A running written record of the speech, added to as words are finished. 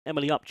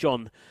EmilyUp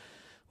John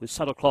with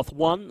saddlecloth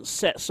 1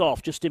 sets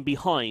off just in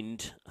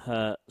behind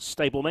her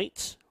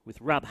stablemate with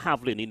Rab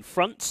Havlin in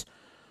front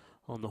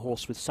on the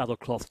horse with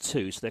saddlecloth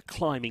 2. So they're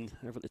climbing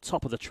over at the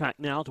top of the track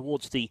now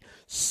towards the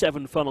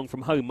 7 furlong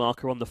from home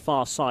marker on the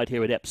far side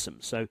here at Epsom.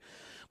 So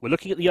we're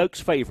looking at the Oaks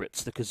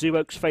favourites. The Kazoo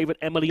Oaks favourite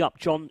EmilyUp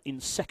John in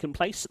second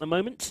place at the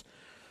moment,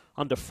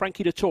 under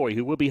Frankie Dettori,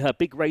 who will be her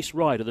big race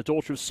rider, the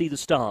daughter of See the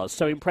Stars.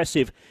 So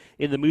impressive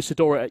in the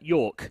Musadora at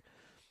York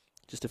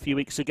just a few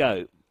weeks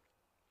ago.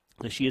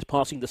 As she is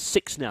passing the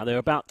 6 now, they're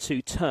about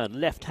to turn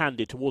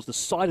left-handed towards the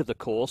side of the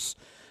course.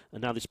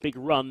 And now this big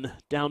run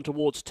down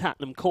towards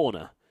Tattenham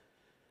Corner.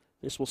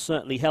 This will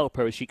certainly help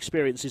her as she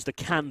experiences the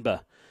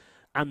Canber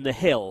and the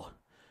hill.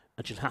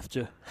 And she'll have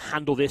to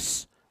handle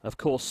this, of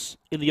course,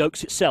 in the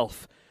Oaks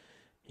itself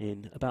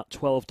in about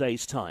 12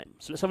 days' time.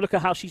 So let's have a look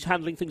at how she's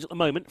handling things at the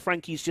moment.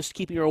 Frankie's just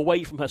keeping her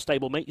away from her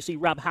stablemate. You see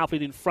Rab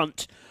Havlin in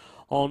front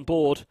on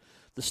board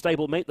the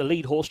stablemate, the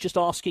lead horse, just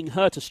asking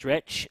her to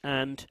stretch.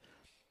 And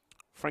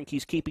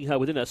Frankie's keeping her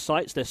within her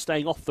sights. They're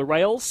staying off the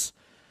rails.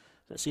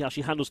 Let's see how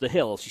she handles the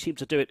hill. She seemed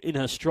to do it in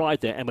her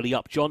stride there,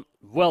 EmilyUp John.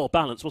 Well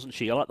balanced, wasn't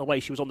she? I like the way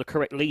she was on the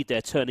correct lead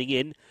there, turning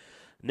in.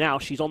 Now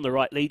she's on the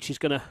right lead. She's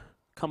going to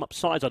come up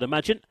sides, I'd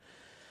imagine.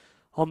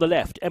 On the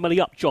left,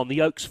 EmilyUp John,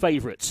 the Oaks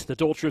favourite, the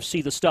daughter of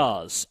See the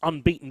Stars,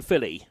 unbeaten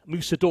filly,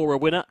 Musadora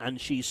winner, and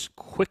she's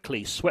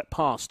quickly swept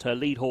past her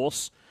lead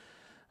horse.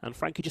 And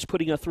Frankie just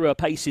putting her through her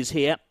paces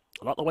here.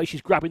 I like the way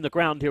she's grabbing the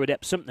ground here at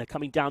Epsom. They're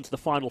coming down to the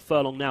final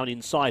furlong now and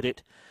inside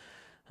it.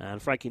 And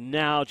Frankie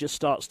now just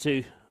starts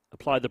to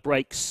apply the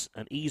brakes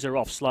and ease her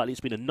off slightly.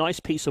 It's been a nice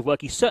piece of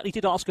work. He certainly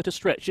did ask her to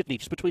stretch, didn't he?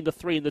 Just between the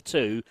 3 and the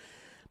 2.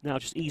 Now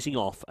just easing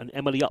off. And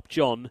EmilyUp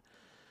John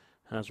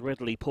has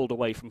readily pulled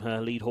away from her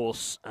lead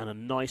horse. And a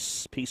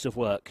nice piece of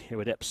work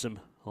here at Epsom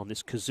on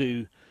this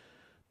Kazoo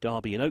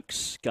Derby in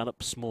Oaks.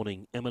 Gallops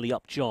morning.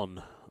 EmilyUp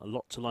John. A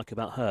lot to like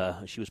about her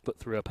as she was put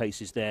through her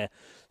paces there.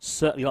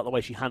 Certainly like the way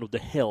she handled the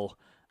hill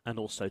and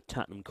also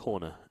Tattenham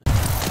Corner.